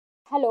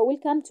Hello,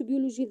 welcome to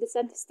Biology, the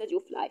scientific study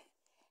of life.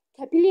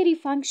 Capillary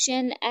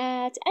function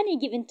at any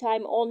given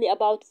time, only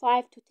about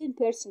 5 to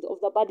 10% of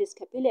the body's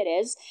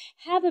capillaries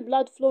have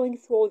blood flowing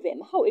through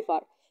them.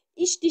 However,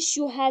 each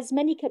tissue has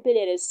many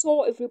capillaries,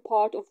 so every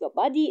part of the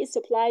body is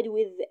supplied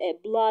with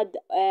blood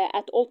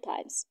at all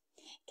times.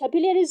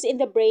 Capillaries in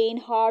the brain,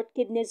 heart,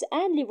 kidneys,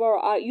 and liver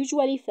are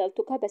usually filled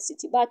to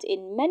capacity, but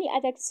in many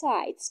other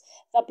sites,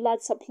 the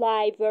blood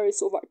supply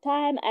varies over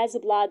time as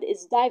blood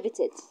is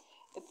diverted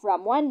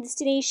from one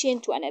destination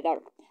to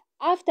another.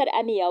 After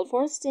a meal,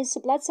 for instance,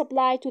 blood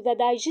supply to the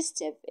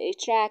digestive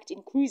tract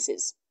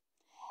increases.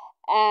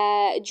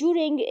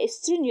 During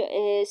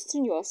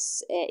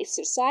strenuous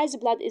exercise,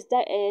 blood is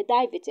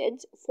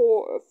diverted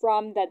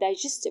from the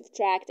digestive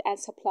tract and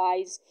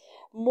supplies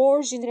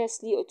more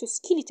generously to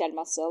skeletal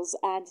muscles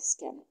and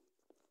skin.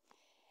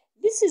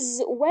 This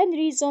is one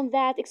reason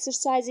that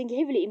exercising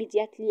heavily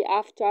immediately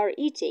after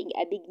eating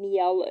a big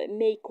meal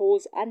may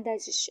cause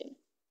indigestion.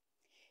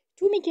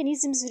 Two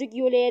mechanisms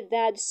regulate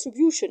the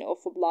distribution of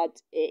blood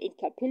in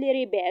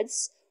capillary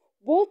beds.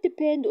 Both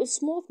depend on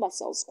smooth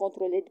muscles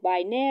controlled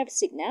by nerve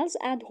signals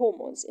and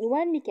hormones. In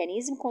one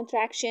mechanism,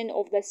 contraction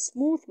of the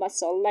smooth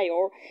muscle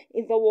layer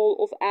in the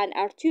wall of an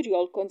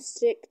arteriole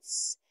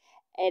constricts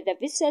the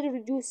vessel,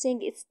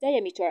 reducing its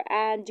diameter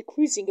and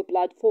decreasing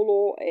blood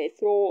flow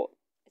through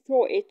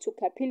it to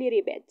capillary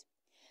bed.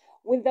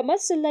 When the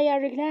muscle layer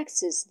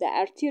relaxes, the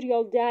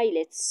arteriole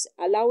dilates,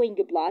 allowing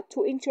blood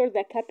to enter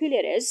the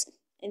capillaries.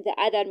 In the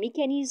other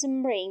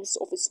mechanism, rings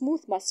of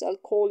smooth muscle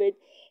called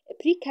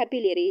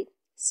precapillary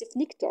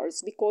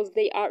sphincters because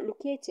they are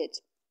located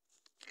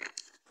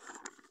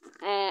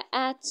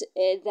at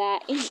the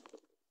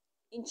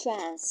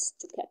entrance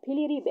to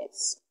capillary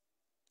beds.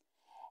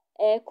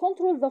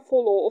 Control the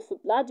flow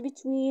of blood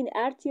between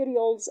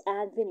arterioles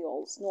and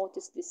venules.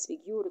 Notice this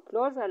figure,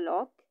 closer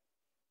look.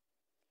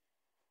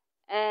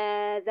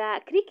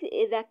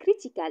 The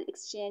critical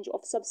exchange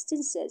of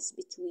substances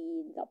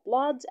between the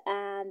blood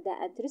and the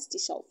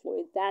interstitial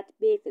fluid that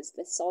bathes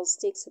the cells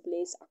takes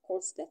place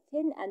across the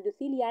thin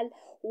endothelial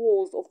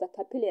walls of the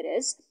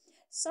capillaries.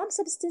 Some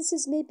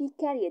substances may be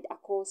carried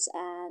across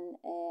an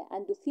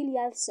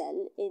endothelial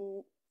cell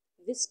in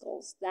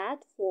vesicles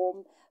that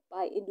form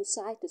by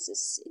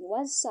endocytosis in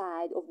one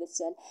side of the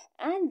cell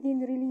and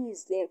then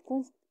release their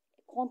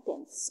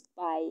contents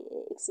by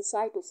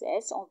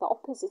exocytosis on the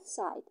opposite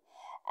side.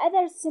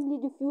 Others simply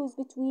diffuse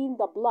between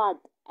the blood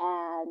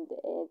and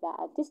the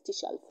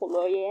interstitial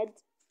fluid.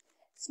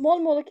 Small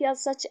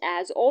molecules such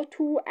as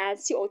O2 and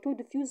CO2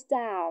 diffuse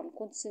down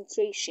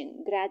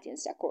concentration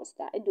gradients across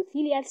the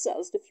endothelial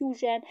cells.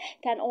 Diffusion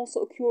can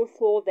also occur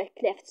through the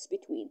clefts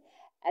between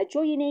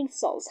adjoining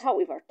cells.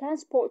 However,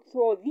 transport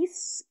through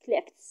these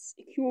clefts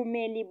occurs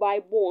mainly by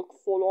bulk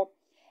flow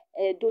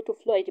due to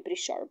fluid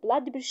pressure.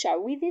 Blood pressure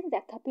within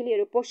the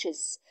capillary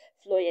pushes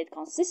fluid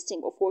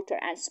consisting of water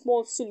and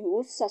small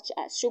solutes such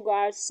as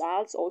sugars,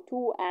 salts,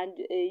 O2, and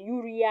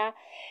urea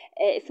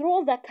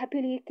through the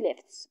capillary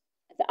clefts.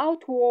 The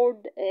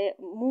outward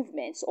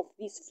movements of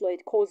this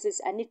fluid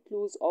causes a net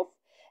loss of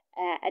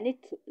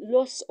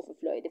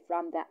fluid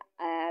from the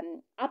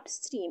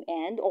upstream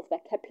end of the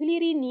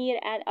capillary near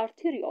an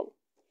arteriole.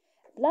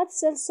 Blood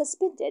cells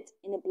suspended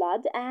in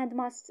blood and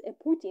mast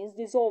proteins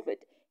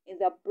dissolved in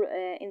the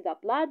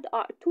blood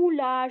are too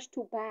large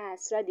to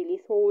pass readily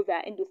through the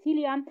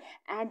endothelium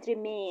and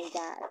remain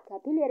the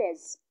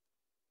capillaries.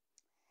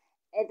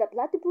 The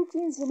blood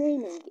proteins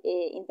remaining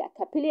in the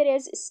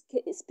capillaries,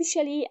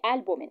 especially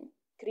albumin,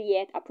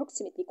 create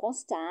approximately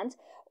constant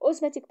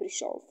osmotic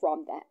pressure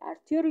from the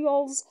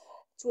arterioles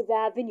to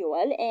the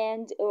venule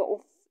end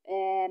of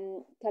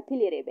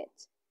capillary bed.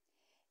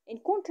 In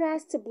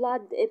contrast,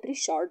 blood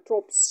pressure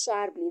drops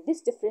sharply.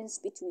 This difference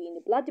between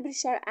blood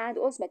pressure and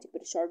osmotic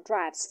pressure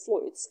drives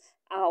fluids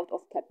out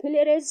of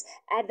capillaries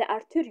at the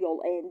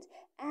arterial end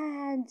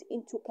and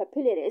into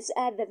capillaries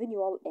at the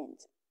venule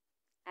end,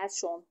 as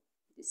shown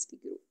in this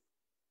figure.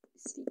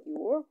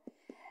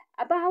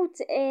 About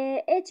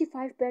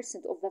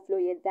 85% of the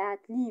fluid that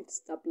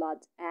leaves the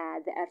blood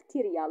at the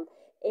arterial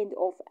end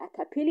of a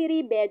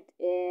capillary bed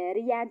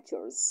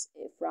re-enters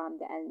from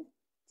the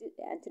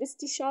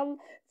interstitial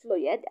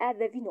fluid at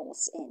the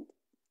venous end,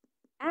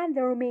 and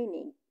the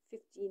remaining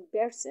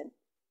 15%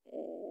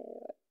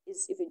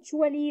 is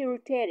eventually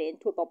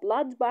returned to the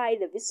blood by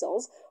the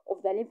vessels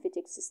of the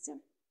lymphatic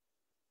system.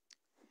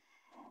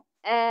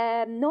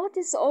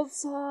 Notice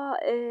also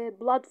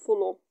blood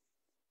flow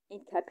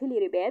in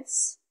capillary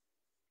beds.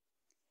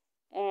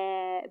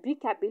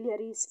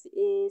 Precapillary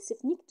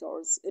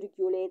sphincters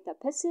regulate the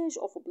passage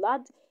of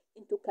blood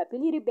into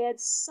capillary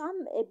beds.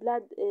 Some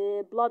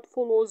blood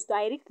flows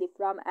directly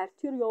from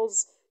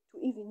arterioles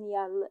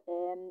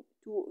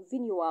to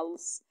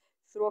venules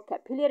through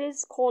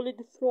capillaries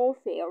called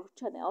thoroughfare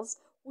channels,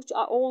 which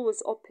are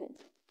always open.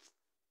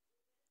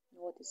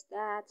 Notice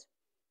that.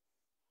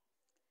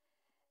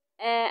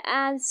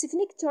 And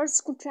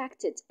sphincters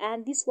contracted,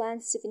 and this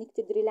one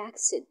sphincter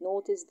relaxed.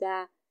 Notice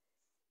the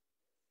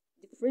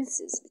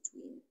differences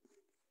between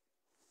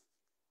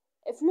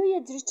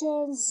Fluid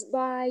returns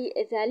by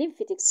the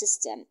lymphatic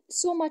system.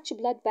 So much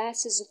blood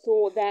passes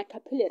through the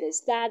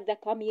capillaries that the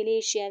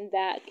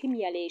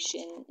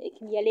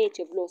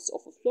cumulative loss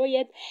of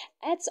fluid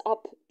adds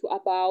up to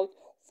about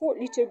 4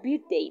 liters per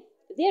day.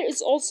 There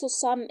is also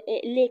some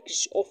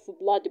leakage of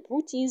blood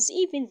proteins,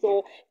 even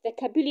though the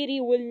capillary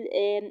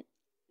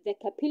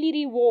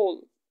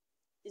wall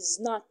is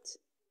not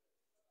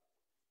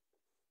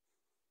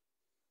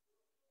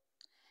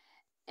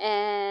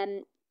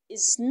um,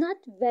 is not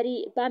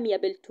very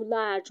permeable to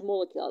large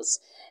molecules.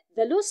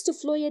 The lost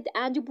fluid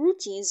and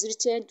proteins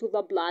return to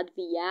the blood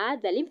via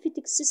the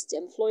lymphatic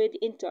system. Fluid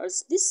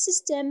enters this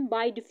system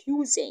by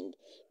diffusing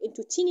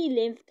into tiny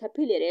lymph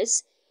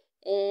capillaries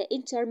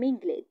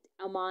intermingled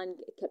among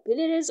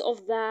capillaries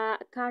of the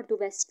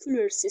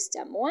cardiovascular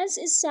system. Once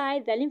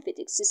inside the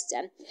lymphatic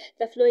system,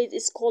 the fluid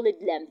is called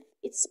lymph.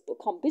 Its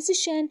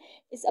composition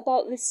is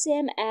about the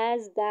same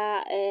as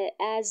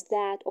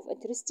that of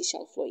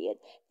interstitial fluid.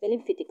 The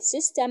lymphatic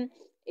system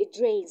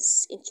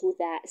drains into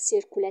the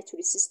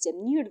circulatory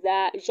system near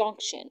the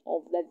junction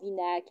of the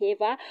vena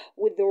cava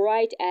with the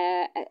right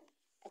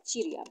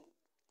arteria.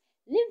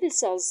 Lymph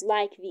cells,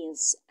 like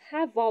veins,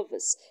 have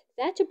valves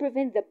that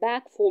prevent the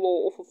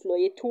backflow of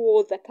fluid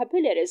toward the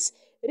capillaries.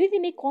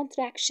 Rhythmic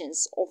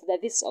contractions of the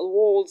vessel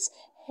walls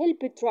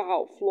help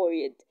draw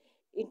fluid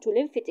into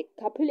lymphatic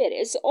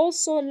capillaries.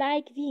 Also,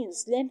 like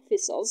veins, lymph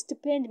vessels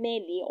depend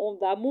mainly on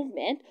the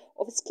movement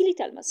of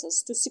skeletal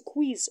muscles to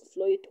squeeze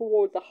fluid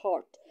toward the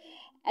heart.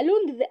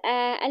 Along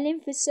a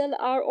lymph cell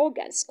are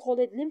organs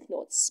called lymph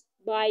nodes.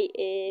 By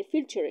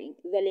filtering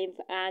the lymph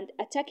and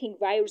attacking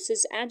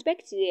viruses and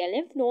bacteria,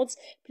 lymph nodes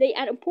play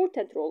an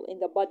important role in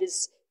the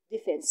body's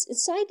defense.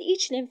 Inside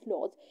each lymph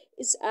node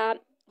is a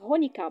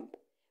honeycomb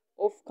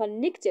of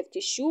connective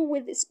tissue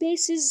with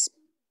spaces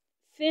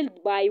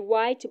filled by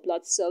white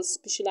blood cells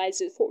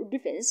specialized for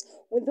defense.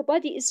 When the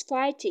body is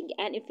fighting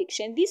an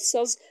infection, these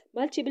cells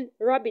multiply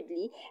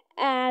rapidly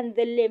and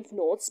the lymph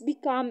nodes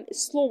become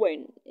slower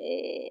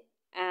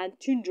and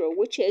tender,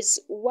 which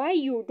is why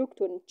your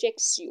doctor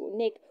checks your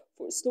neck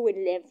for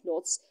slowing lymph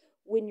nodes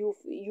when you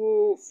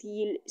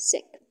feel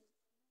sick.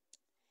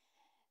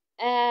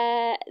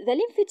 The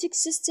lymphatic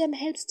system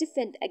helps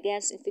defend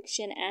against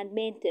infection and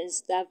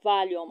maintains the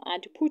volume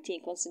and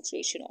protein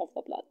concentration of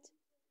the blood.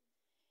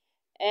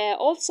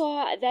 Also,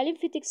 the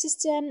lymphatic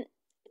system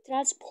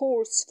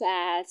transports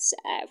fats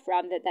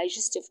from the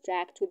digestive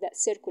tract to the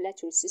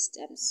circulatory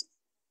systems.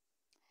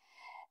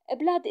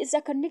 Blood is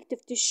a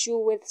connective tissue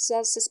with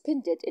cells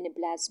suspended in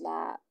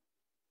plasma.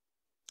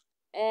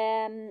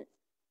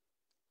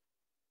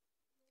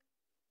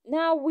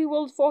 Now we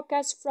will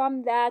focus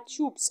from the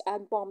tubes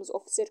and pumps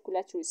of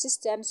circulatory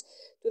systems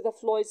to the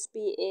fluids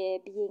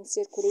being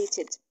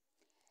circulated.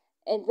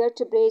 In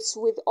vertebrates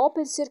with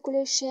open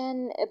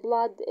circulation,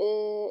 blood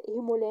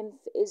hemolymph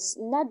is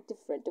not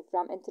different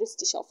from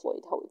interstitial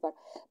fluid. However,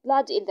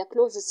 blood in the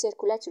closed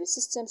circulatory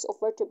systems of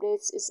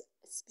vertebrates is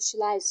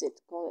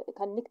specialized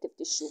connective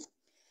tissue.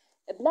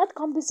 Blood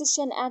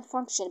composition and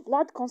function.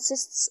 Blood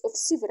consists of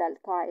several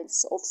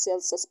kinds of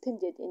cells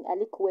suspended in a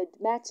liquid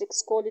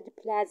matrix called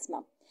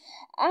plasma.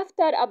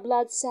 After a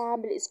blood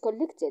sample is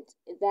collected,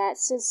 the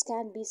cells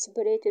can be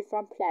separated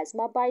from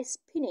plasma by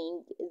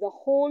spinning the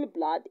whole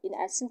blood in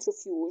a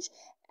centrifuge.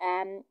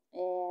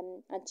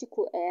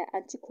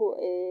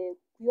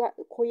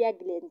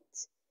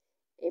 Anticoagulant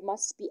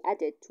must be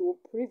added to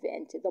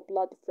prevent the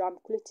blood from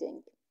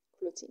clotting.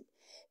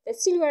 The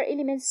cellular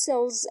element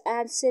cells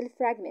and cell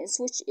fragments,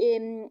 which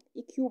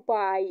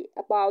occupy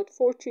about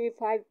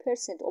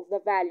 45% of the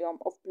volume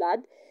of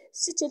blood,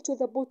 settle to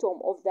the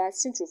bottom of the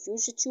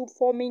centrifuge tube,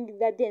 forming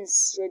the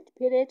dense red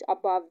pellet.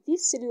 Above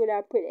this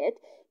cellular pellet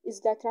is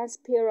the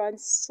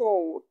transparent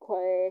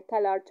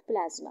straw-colored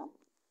plasma.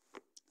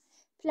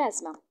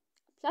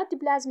 Blood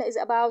plasma is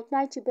about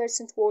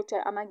 90%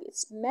 water. Among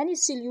its many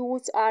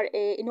solutes are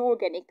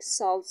inorganic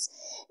salts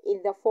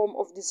in the form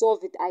of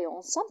dissolved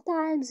ions,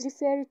 sometimes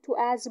referred to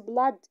as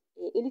blood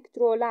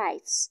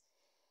electrolytes.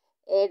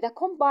 The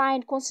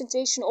combined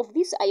concentration of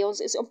these ions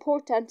is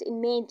important in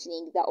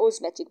maintaining the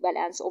osmotic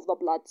balance of the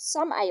blood.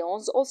 Some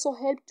ions also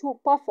help to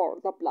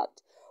buffer the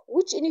blood,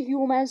 which in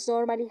humans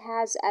normally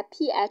has a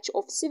pH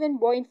of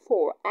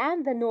 7.4,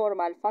 and the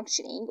normal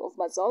functioning of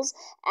muscles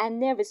and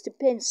nerves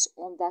depends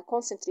on the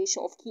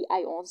concentration of key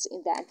ions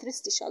in the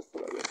interstitial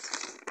fluid,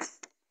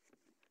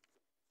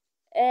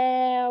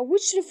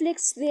 which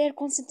reflects their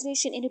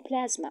concentration in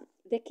plasma.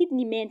 The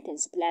kidney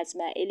maintains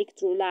plasma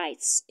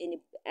electrolytes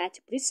at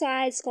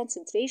precise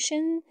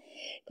concentrations,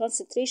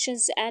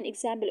 an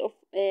example of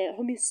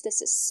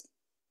homeostasis.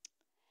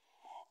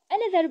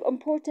 Another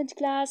important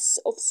class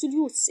of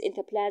solutes in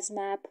the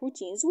plasma,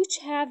 proteins, which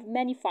have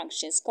many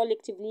functions.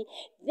 Collectively,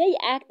 they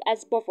act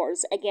as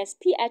buffers against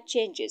pH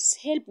changes,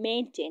 help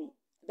maintain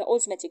the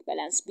osmotic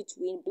balance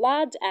between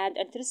blood and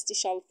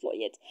interstitial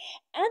fluid,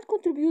 and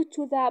contribute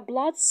to the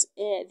blood's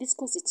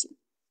viscosity,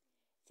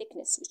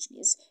 thickness, which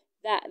means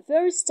that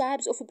various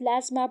types of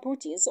plasma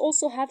proteins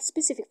also have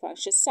specific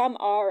functions. Some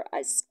are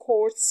as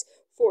coats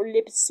for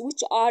lipids,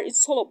 which are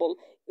insoluble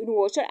in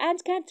water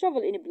and can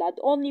travel in blood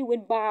only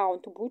when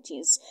bound to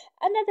proteins.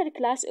 Another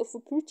class of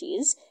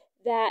proteins,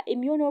 the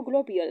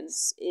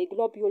immunoglobulins,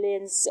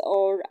 globulins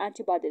or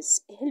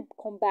antibodies, help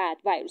combat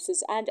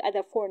viruses and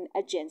other foreign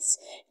agents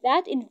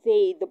that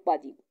invade the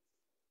body.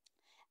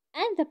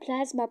 And the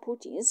plasma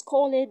proteins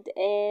called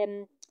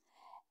um,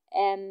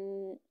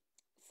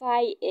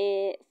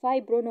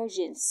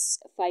 fibrinogens.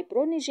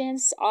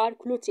 Fibrinogens are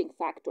clotting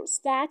factors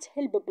that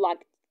help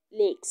blood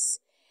leaks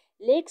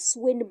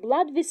when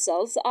blood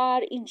vessels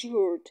are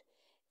injured.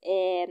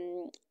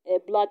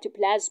 Blood to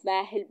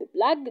plasma help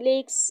plug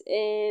leaks.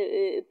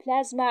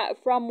 Plasma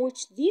from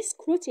which these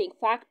clotting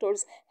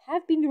factors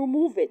have been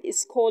removed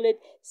is called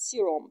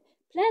serum.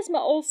 Plasma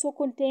also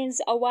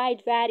contains a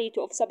wide variety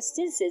of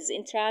substances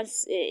in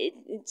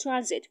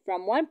transit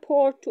from one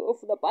part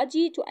of the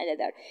body to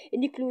another,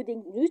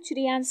 including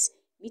nutrients,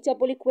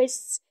 metabolic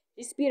wastes,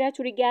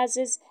 respiratory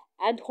gases,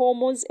 and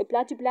hormones.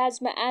 Blood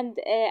plasma and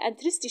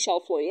interstitial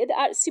fluid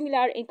are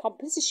similar in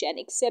composition,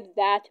 except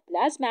that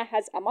plasma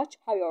has a much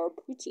higher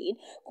protein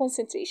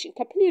concentration.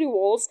 Capillary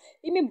walls,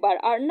 remember,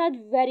 are not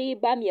very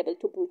permeable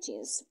to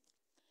proteins.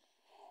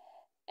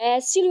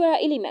 Cellular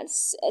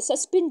elements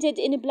suspended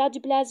in blood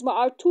plasma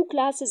are two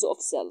classes of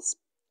cells: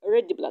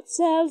 red blood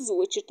cells,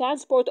 which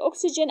transport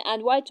oxygen,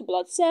 and white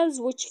blood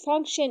cells, which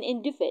function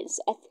in defense.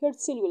 A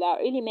third cellular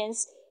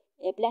elements,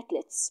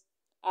 platelets,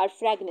 are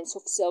fragments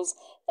of cells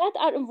that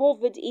are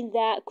involved in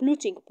the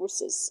clotting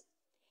process.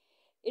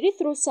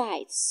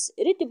 Erythrocytes,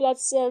 red blood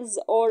cells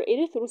or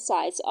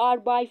erythrocytes, are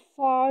by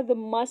far the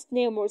most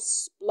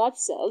numerous blood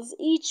cells.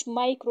 Each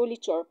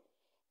microliter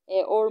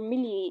or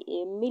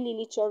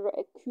milliliter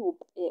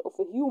cube of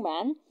a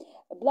human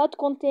blood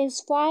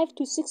contains 5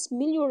 to 6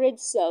 million red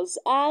cells,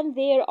 and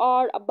there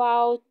are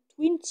about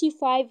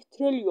 25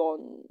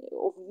 trillion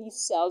of these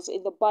cells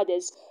in the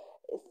body's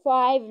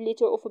 5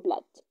 liters of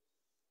blood.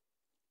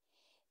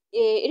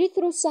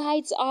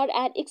 Erythrocytes are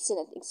an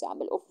excellent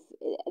example of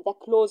the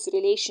close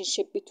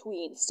relationship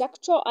between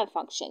structure and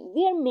function.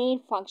 Their main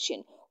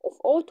function of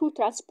O2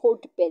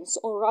 transport depends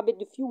on rapid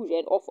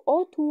diffusion of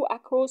O2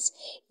 across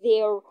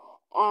their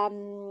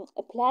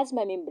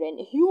plasma membrane.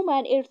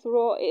 Human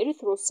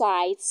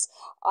erythrocytes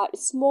are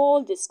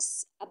small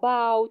discs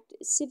about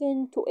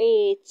 7 to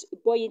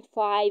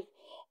 8.5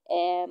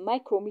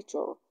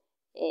 micrometer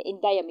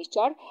in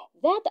diameter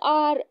that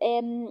are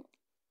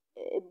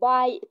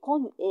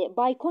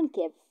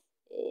biconcave,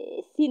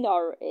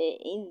 thinner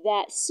in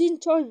the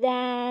center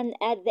than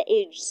at the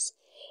edges.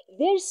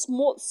 Their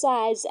small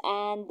size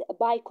and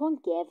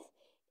biconcave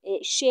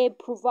shape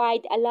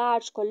provide a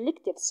large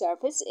collective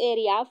surface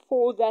area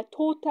for the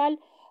total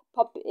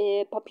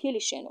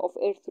population of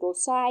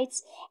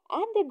erythrocytes,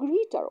 and the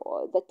greater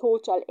the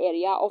total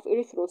area of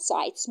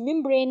erythrocytes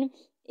membrane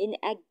in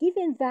a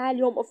given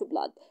volume of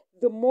blood,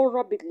 the more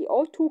rapidly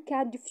O2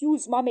 can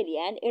diffuse.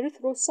 Mammalian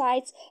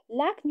erythrocytes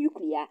lack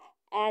nuclei,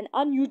 an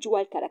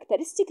unusual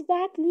characteristic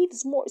that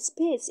leaves more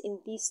space in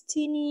these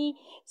tiny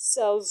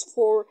cells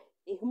for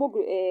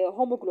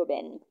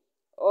hemoglobin,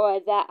 or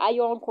the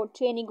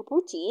ion-containing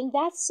protein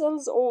that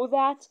cells or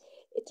that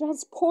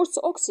transports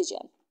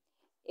oxygen.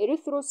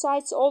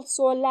 Erythrocytes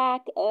also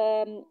lack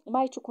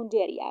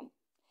mitochondria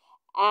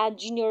and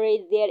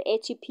generate their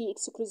ATP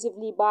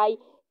exclusively by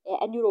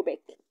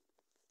anaerobic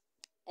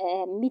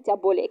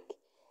metabolic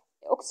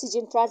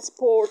oxygen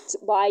transport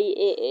by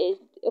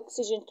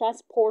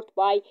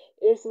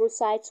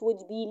erythrocytes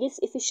would be less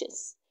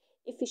efficient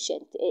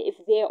if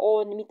their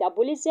own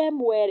metabolism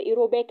were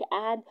aerobic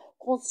and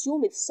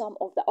consumed some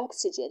of the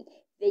oxygen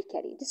they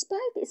carry.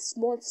 Despite its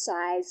small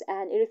size,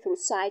 an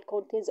erythrocyte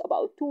contains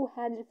about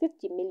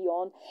 250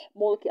 million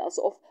molecules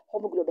of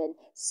hemoglobin.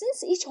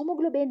 Since each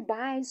hemoglobin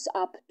binds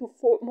up to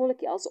 4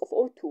 molecules of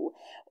O2,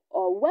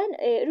 one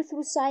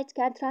erythrocyte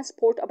can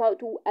transport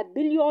about a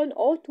billion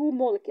O2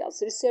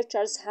 molecules.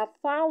 Researchers have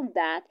found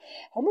that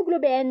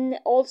hemoglobin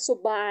also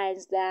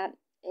binds the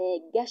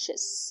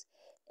gaseous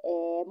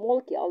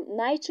molecule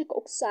nitric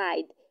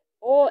oxide,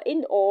 or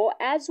NO,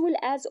 as well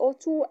as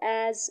O2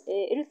 as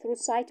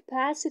erythrocyte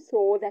pass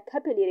through the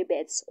capillary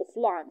beds of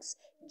lungs,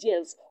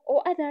 gills,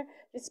 or other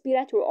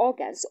respiratory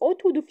organs.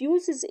 O2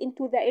 diffuses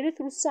into the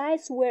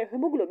erythrocytes where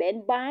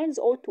hemoglobin binds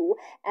O2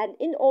 and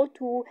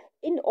NO2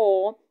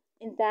 NO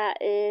in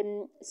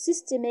the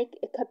systemic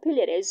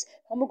capillaries.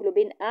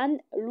 Hemoglobin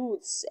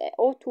unloads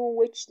O2,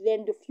 which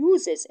then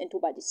diffuses into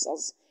body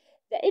cells.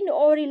 The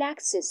NO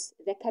relaxes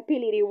the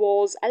capillary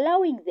walls,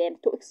 allowing them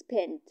to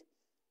expand,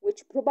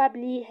 which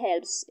probably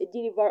helps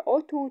deliver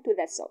O2 to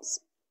the cells.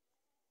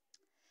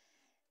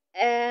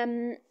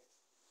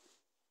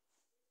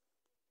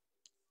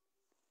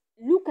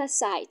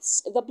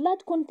 Leukocytes. The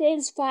blood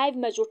contains 5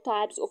 major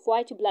types of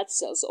white blood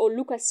cells, or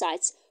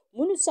leukocytes: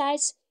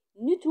 monocytes,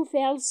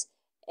 neutrophils,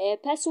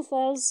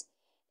 basophils,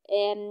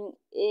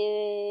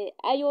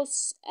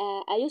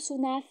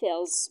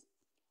 eosinophils,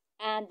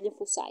 and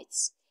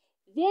lymphocytes.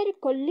 Their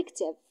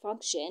collective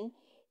function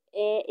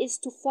is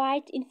to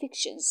fight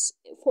infections.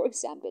 For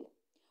example,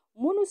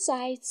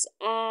 monocytes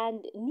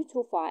and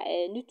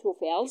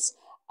neutrophils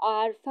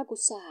are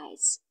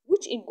phagocytes, which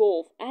which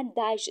engulf and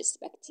digest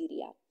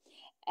bacteria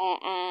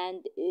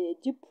and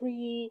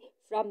debris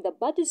from the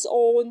body's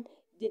own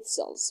dead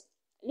cells.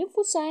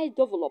 Lymphocytes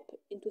develop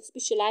into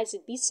specialized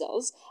B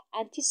cells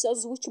and T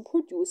cells which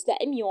produce the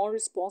immune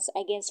response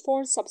against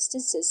foreign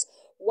substances.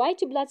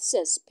 White blood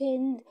cells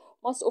spend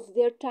most of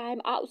their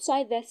time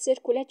outside the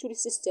circulatory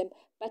system,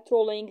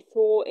 patrolling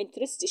through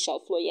interstitial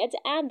fluid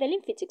and the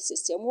lymphatic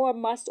system, where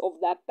most of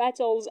the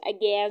battles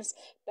against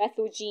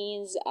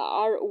pathogens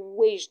are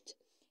waged.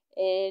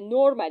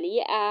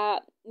 Normally, a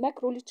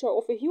microliter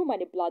of a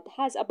human blood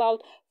has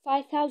about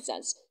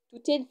 5,000 to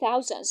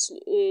 10,000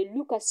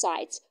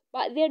 leukocytes,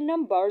 but their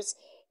numbers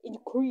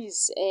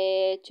increase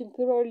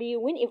temporarily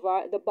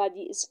whenever the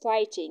body is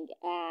fighting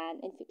an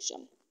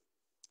infection.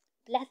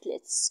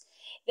 Platelets.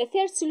 The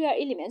third cellular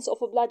elements of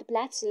blood.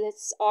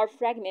 Platelets are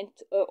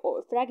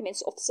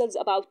fragments of cells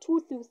about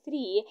 2 to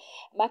 3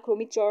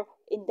 micrometer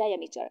in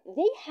diameter.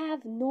 They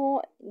have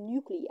no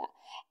nuclei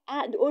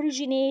and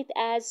originate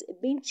as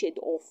bunches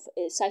of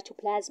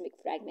cytoplasmic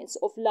fragments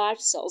of large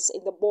cells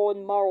in the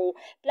bone marrow.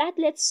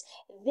 Platelets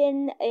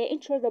then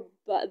enter the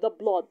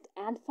blood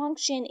and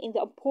function in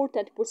the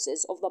important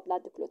process of the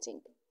blood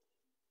clotting.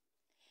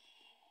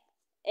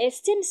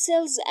 Stem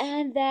cells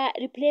and the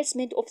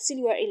replacement of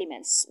cellular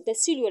elements. The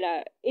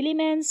cellular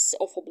elements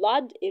of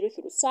blood,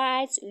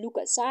 erythrocytes,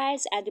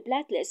 leukocytes, and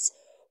platelets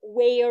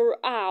wear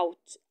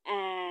out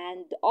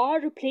and are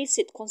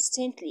replaced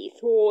constantly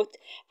throughout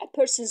a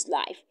person's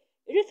life.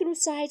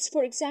 Erythrocytes,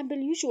 for example,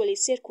 usually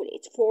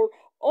circulate for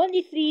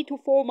only 3 to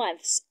 4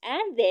 months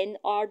and then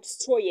are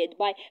destroyed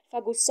by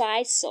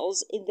phagocyte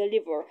cells in the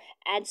liver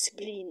and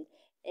spleen.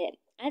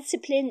 And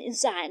spleen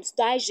enzymes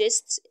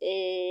digest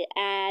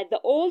the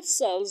old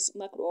cells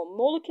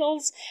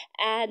macromolecules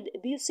and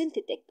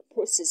biosynthetic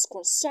process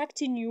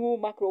constructing new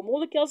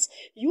macromolecules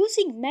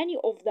using many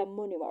of the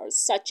monomers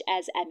such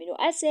as amino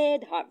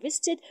acid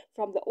harvested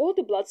from the old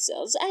blood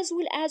cells as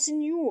well as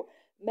new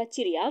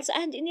materials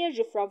and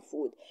energy from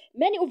food.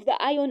 Many of the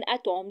ion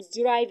atoms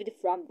derived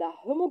from the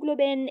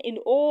hemoglobin in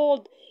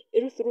old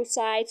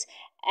erythrocytes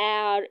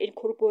are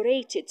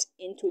incorporated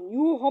into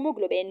new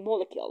hemoglobin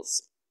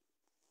molecules.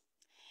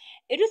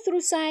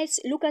 Erythrocytes,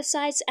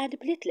 leukocytes, and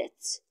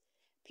platelets.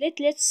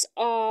 Platelets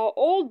are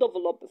all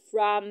developed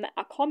from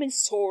a common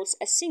source,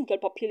 a single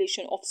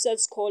population of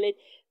cells called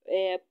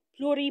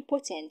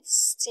pluripotent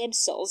stem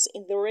cells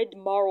in the red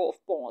marrow of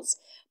bones,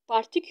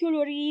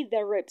 particularly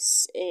the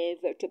ribs,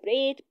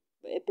 vertebrate,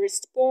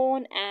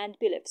 breastbone, and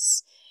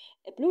pelvis.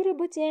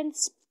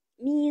 Pluripotent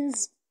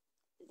means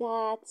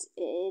that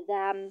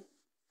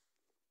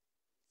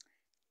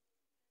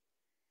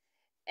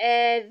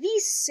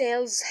these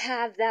cells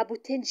have the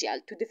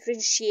potential to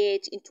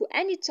differentiate into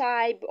any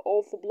type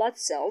of blood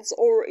cells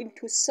or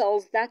into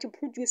cells that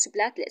produce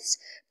platelets.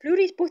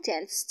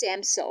 Pluripotent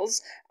stem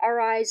cells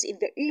arise in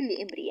the early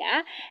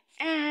embryo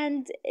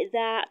and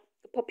the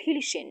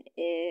population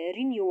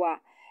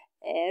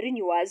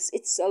renews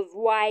itself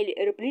while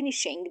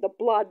replenishing the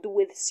blood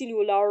with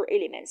cellular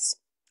elements.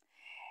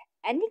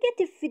 A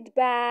negative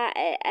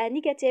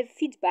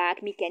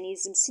feedback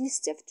mechanism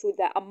sensitive to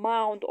the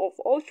amount of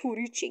O2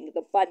 reaching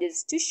the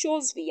body's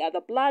tissues via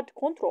the blood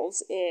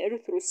controls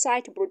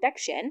erythrocyte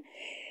production.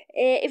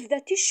 If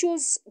the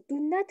tissues do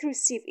not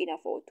receive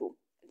enough O2,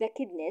 the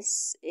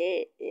kidneys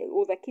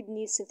the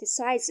kidney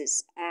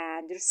synthesizes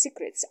and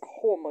secretes a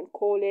hormone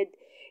called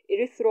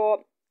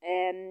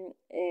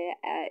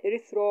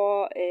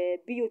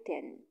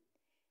erythrobiotin.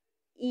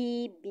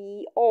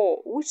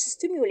 EBO, which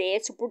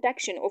stimulates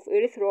production of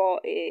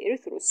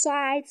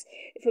erythrocytes.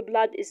 If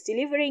blood is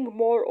delivering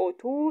more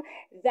O2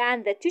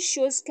 than the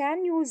tissues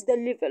can use, the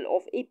level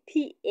of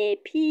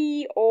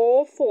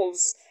EPO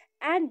falls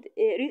and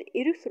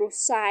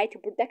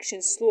erythrocyte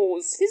production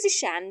slows.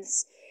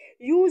 Physicians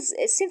use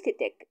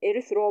synthetic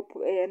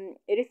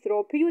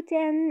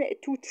erythropoietin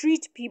to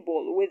treat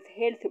people with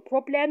health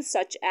problems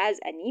such as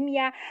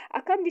anemia,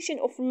 a condition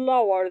of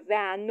lower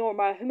than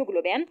normal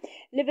hemoglobin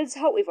levels.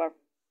 However,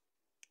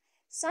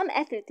 some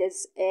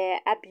athletes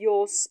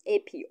abuse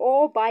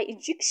EPO by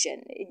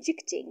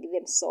injecting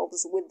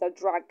themselves with the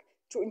drug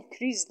to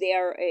increase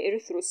their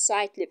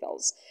erythrocyte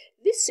levels.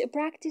 This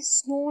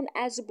practice, known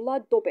as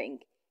blood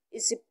doping,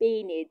 is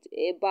banned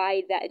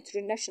by the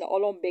International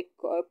Olympic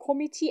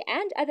Committee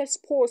and other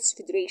sports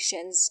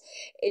federations.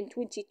 In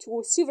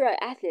 2022, several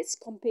athletes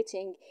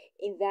competing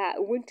in the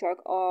Winter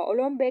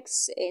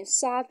Olympics in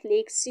Salt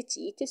Lake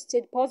City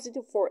tested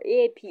positive for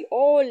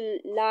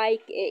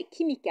APO-like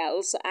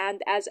chemicals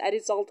and as a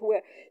result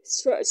were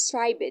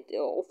stripped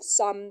of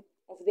some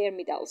of their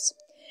medals.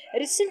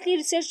 Recently,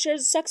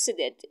 researchers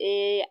succeeded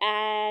in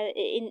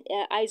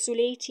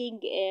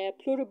isolating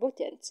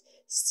pluripotent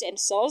stem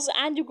cells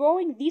and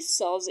growing these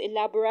cells in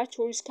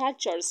laboratory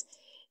cultures.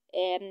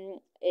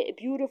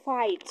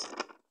 Purified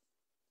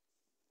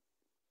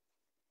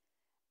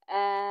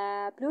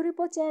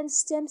pluripotent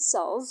stem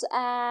cells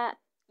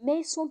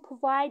may soon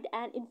provide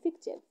an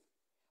effective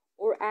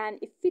or an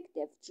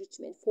effective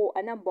treatment for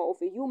a number of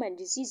human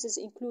diseases,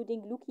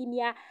 including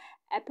leukemia.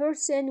 A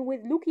person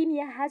with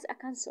leukemia has a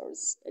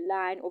cancerous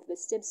line of the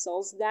stem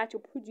cells that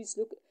produce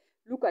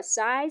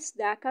leukocytes.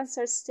 The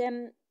cancer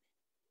stem,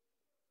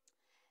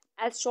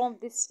 as shown in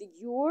this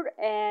figure,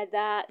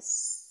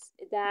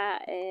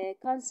 the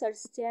cancer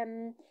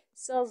stem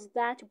cells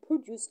that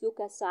produce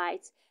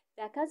leukocytes.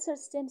 The cancer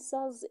stem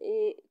cells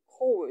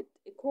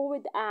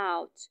crowd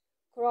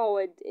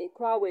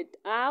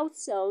out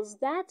cells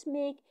that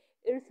make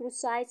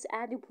erythrocytes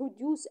and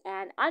produce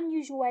an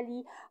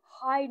unusually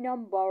high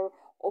number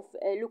of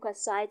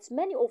leukocytes,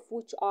 many of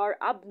which are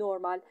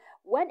abnormal.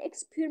 One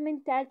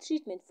experimental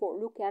treatment for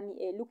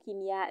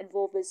leukemia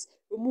involves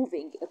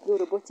removing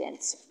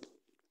pluripotent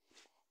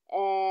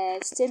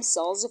stem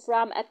cells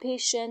from a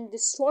patient,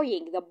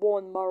 destroying the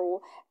bone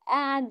marrow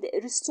and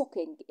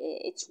restocking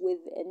it with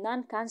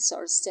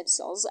non-cancer stem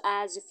cells.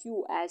 As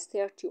few as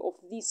 30 of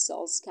these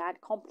cells can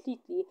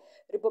completely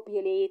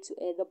repopulate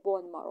the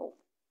bone marrow.